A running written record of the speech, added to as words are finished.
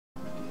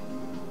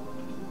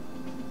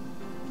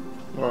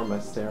We're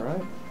almost there,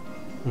 right?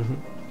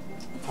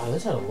 Oh,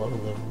 this had a lot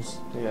of levels.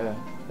 Yeah.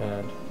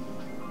 Bad.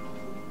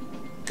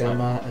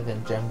 Gamma and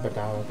then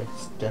Jambadawa,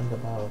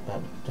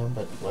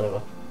 Jamba,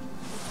 whatever.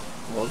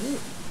 Was it?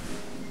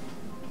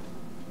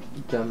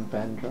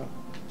 Jambandra.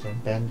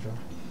 Jambandra.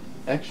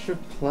 Extra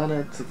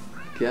planet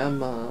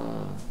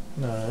Gamma.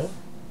 No.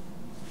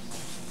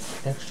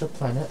 Extra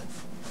planet.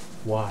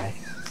 Why?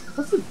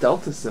 What's the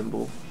delta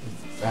symbol?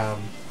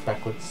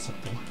 Backwards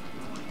something.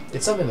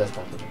 It's something that's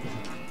backwards.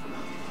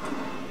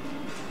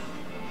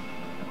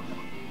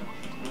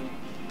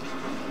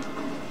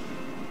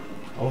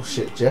 Oh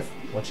shit, Jeff,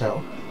 watch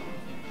out.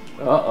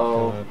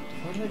 Uh-oh.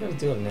 Why am I gonna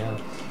do it now?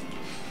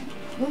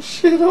 Oh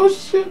shit, oh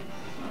shit.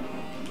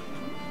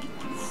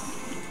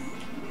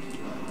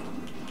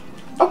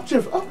 Up,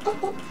 Jeff, up.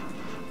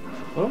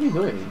 What are we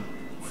doing?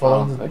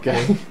 Following the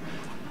okay. door.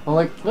 I'm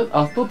like, what?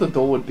 I thought the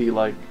door would be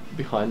like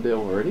behind there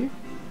already.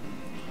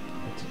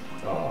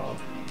 Oh.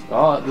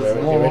 Oh,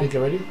 there's more. Get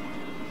ready.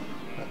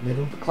 That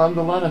middle. Climb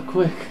the ladder,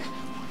 quick.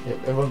 Yep,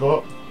 everyone go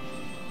up.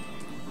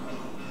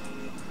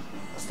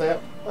 Stay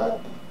up.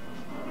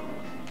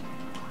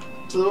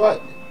 To the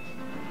right.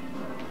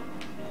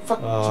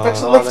 Fuck, back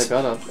to the left. They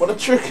got us. What a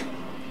trick.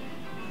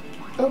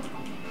 Up.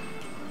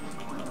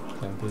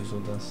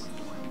 Bamboozled us.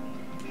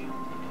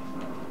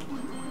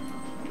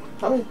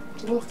 Hurry,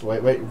 to the left.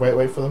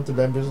 Wait for them to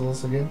bamboozle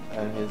us again.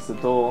 And here's the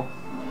door.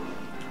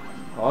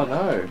 Oh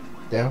no.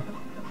 Down.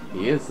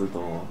 Here's the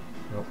door.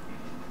 Nope.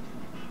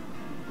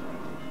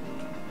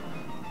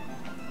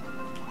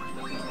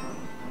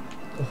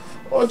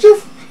 Oh,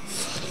 Jeff!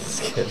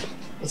 Scared.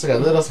 It's okay,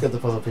 let us get the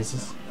puzzle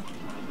pieces.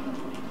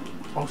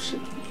 Oh shit.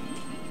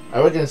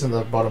 I reckon it's in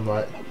the bottom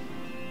right.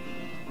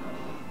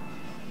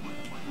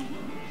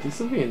 This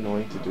will be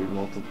annoying to do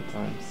multiple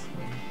times.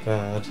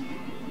 Bad.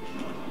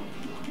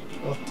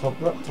 Oh,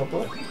 top right.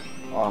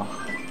 Oh.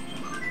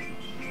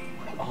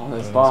 Oh,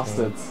 those Oh,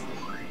 bastards.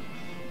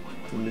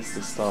 You missed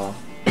a star.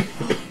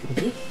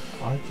 Did you?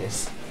 I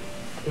guess.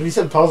 If you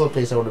said puzzle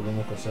piece, I would have been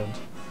more concerned.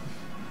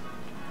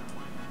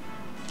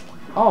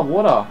 Oh,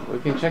 water. We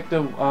can check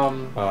the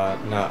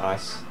No,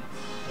 ice.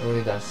 It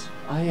really does.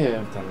 Oh yeah.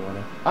 I've done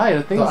water. Oh yeah,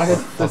 the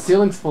thing's the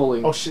ceiling's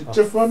falling. Oh shit,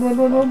 Jeff, run.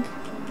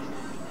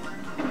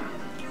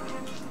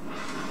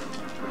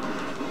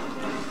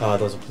 Oh,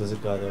 there was a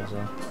blizzard guy there as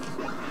well.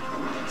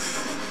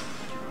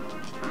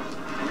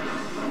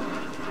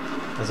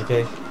 That's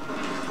okay.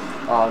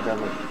 Oh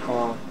damn it.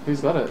 Oh,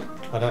 who's got it?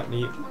 I don't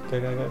need.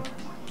 Go.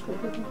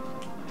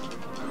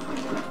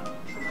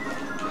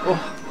 Oh,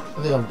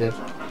 I think I'm dead.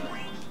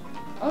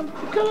 I'm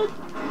gonna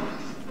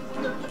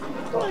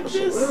like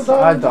shit, this. we're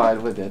I done.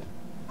 died, we're dead.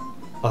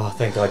 Oh,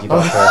 thank God you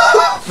died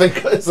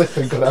first.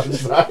 Thank God I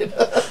was right.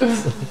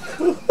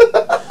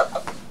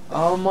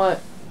 Oh my.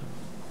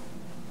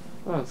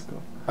 Oh, let's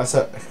go. I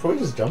said, can we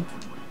just jump?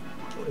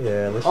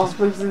 Yeah, let's Oh, just...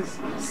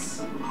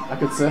 please. I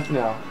could surf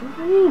now.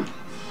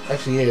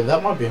 Actually, yeah,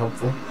 that might be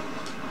helpful.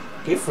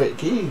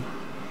 Key.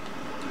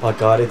 Oh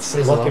God, it's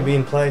Please locking allow. me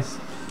in place.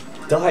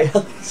 Die,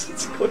 Alex.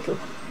 It's quicker.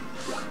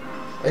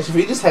 Actually, if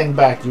you just hang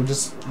back, you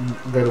just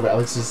go to where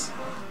Alex's.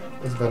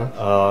 It's better.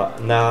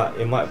 Nah,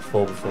 it might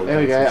fall before. There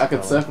we go, I can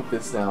can surf with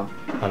this now.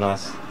 Oh,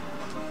 nice.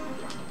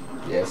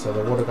 Yeah, so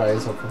the water guy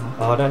is helpful.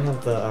 Oh, I don't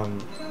have the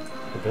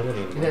ability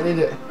You anymore. don't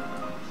need it.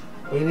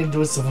 All you need to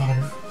do is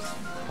survive.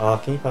 Oh,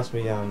 can you pass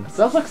me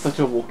Sounds like such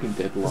a Walking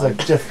Dead It's line.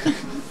 like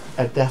Jeff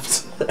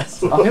adapt.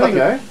 Oh, here we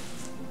go.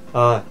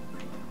 I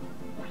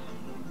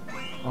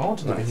I want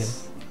to do it again.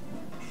 nice.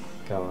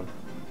 Go on.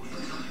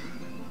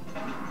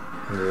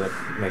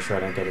 Make sure I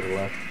don't go to the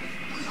left.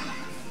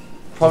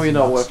 Probably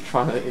not Nuts. worth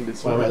trying to in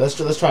this Wait, one. let's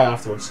try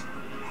afterwards.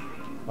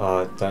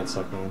 Oh, don't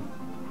suck me in.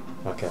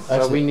 Okay. So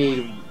Actually- we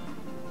need.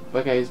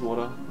 Okay, here's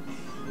water.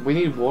 We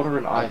need water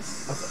and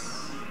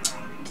ice.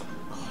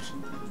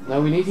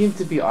 No, we need him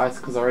to be ice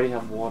because I already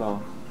have water.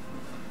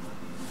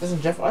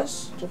 Isn't Jeff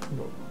ice? Jeff can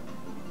go.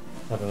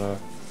 I don't know.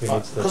 Who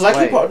needs Because this?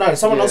 I keep Wait, no,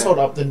 someone else yeah. hold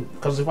up then.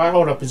 Because if I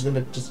hold up, he's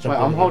gonna just jump. Wait,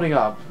 in I'm again. holding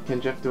up.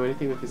 Can Jeff do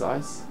anything with his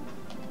ice?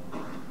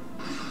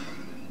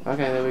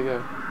 Okay, there we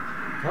go.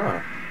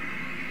 Oh.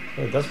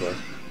 Yeah, it does work.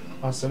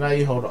 Oh, so now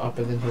you hold it up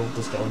and then he'll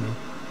just go on you.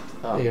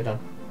 Oh. There you're done.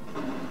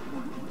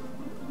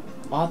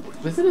 Oh,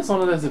 isn't this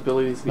one of those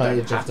abilities we No, don't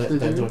yeah, Jeff, have to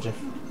don't do? do it, Jeff.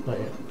 Not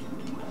yet.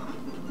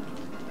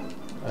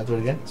 Do it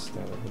again.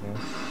 Stand over here.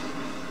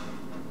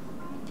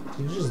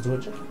 Can you just do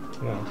it, Jeff?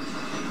 No.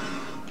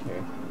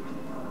 Yeah.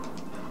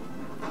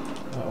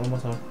 One more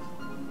time.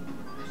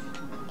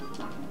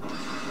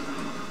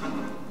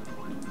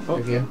 Oh.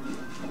 Again.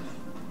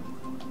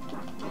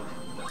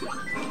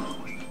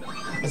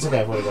 It's okay,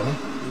 I've already got it.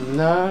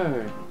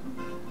 No.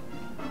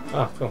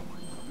 Ah, cool.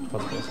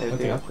 Puzzles. Anything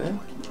Okay. up there?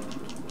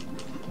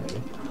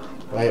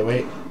 Maybe.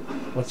 Wait.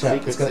 Watch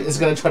out. Secret, It's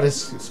gonna try to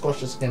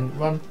squash us again.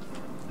 Run.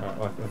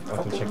 Alright, I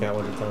can check out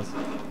what it does.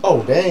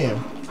 Oh,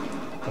 damn.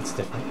 That's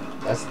different.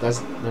 That's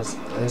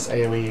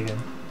AoE again.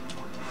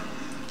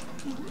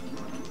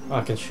 Oh,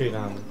 I can shoot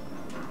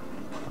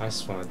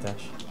ice when I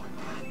dash.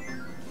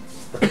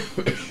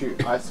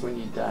 Shoot ice when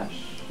you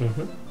dash.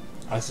 Mm-hmm.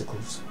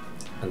 Icicles.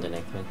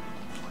 Underneath me.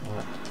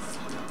 Alright.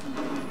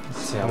 Let's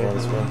see how well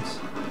this works.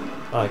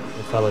 Oh, it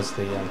follows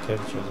the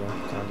curvature as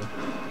well, kinda.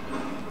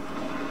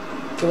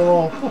 Kill them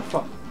all. Oh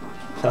fuck.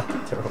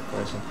 They're all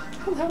frozen.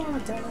 How the hell am I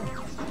down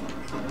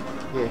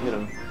there? Yeah, hit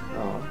him.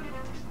 Oh.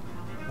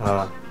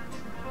 Ah,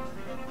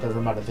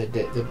 Doesn't matter, they're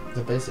dead.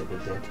 They're basically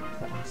dead.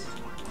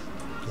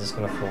 is this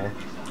gonna fall?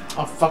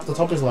 Oh fuck, the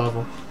top is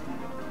lava.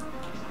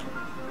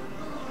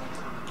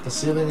 The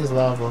ceiling is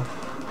lava.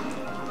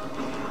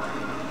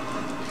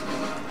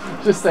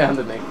 Just stay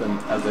underneath them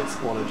as they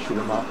spawn and shoot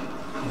them up.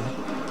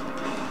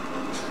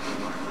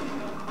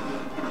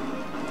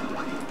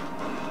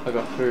 I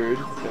got food,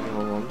 if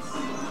anyone wants.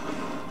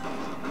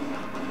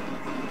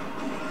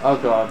 Oh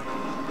god.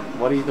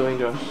 What are you doing,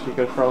 Josh? You're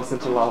gonna throw us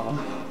into lava.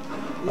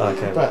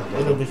 Okay, But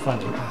well, it'll be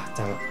funny. Ah,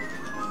 damn it.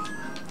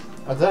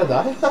 Oh, did I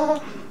die?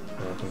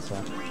 Yeah, I think so.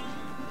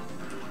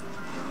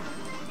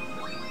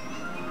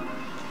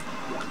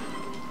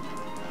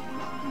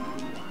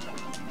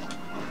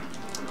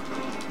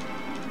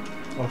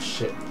 Oh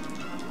shit.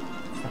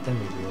 Fucking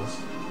reveals.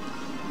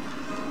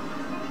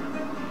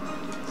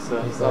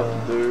 Surf's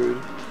up,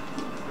 dude.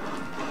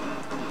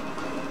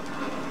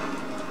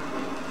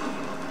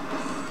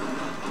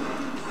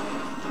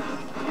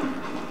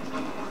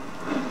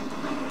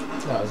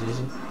 That was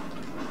easy.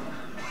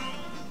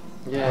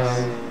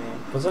 Yeah.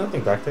 Was there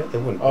anything back there? There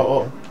wouldn't be.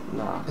 Oh,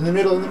 Nah. in the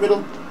middle, in the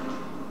middle.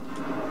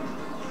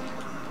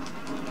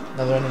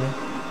 Another enemy.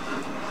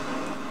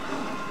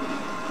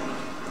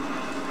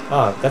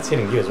 Ah, that's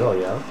hitting you as well,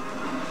 yeah?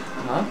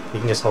 Huh? You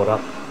can just hold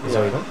up. Is that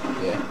what you're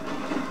doing? Yeah.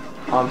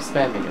 I'm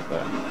spamming it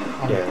though.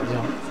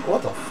 Yeah.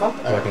 What the fuck?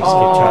 I can just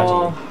keep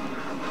charging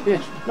you.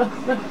 Bitch. No,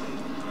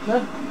 no,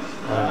 no.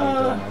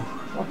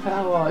 Ah, My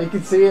power. You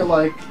can see it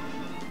like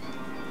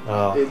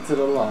oh. into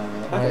the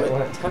lava. How Wait, come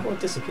what? it, how come it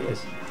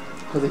disappears?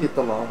 Because it hit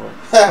the lava.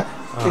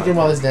 Kick him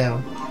while he's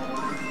down.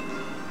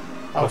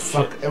 Oh, Oh,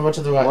 fuck. shit. Everyone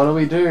to the right. What do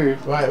we do?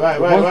 Right.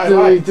 What do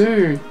we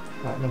do?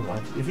 Right, never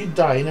mind. If you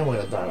die, you know we're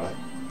gonna die, right?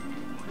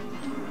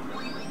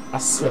 I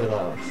swear to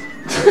God.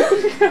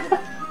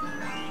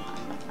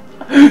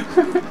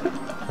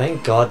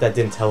 Thank God that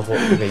didn't teleport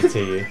me to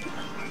you.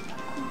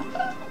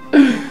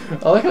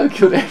 I like how I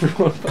killed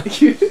everyone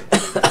but you.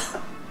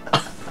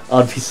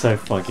 I'd be so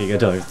fucking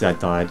annoyed if that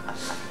died.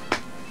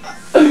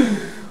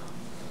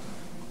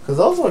 Because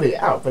I was already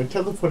out, but it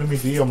teleported me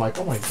to you. I'm like,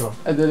 oh my god.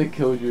 And then it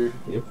killed you.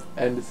 Yep.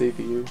 And the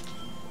CPU.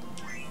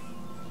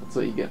 That's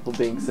what you get for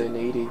being so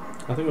needy.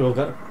 I think we all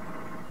go.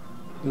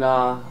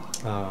 Nah.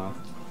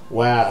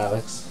 Wow,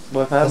 Alex.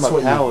 Well, if I had That's my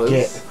what powers. you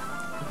get.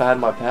 If I had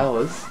my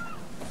powers.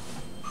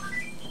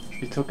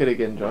 You took it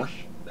again,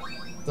 Josh.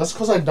 That's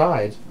because I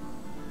died.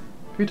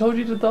 Who told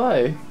you to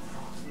die?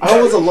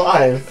 I was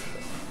alive.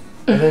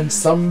 And then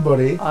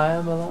somebody... I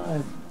am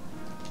alive.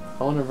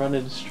 I want to run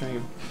into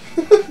stream.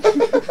 I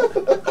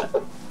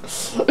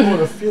want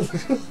to feel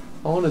it.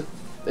 I want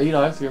to eat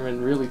ice cream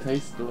and really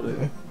taste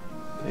it.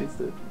 Taste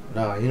it.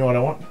 Nah, you know what I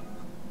want?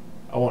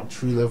 I want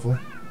true level.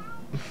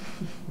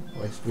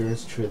 I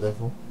experience true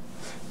level.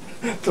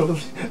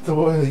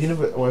 the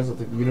universe, or is it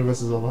the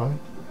universe is a lie?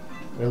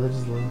 Religion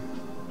is a lie.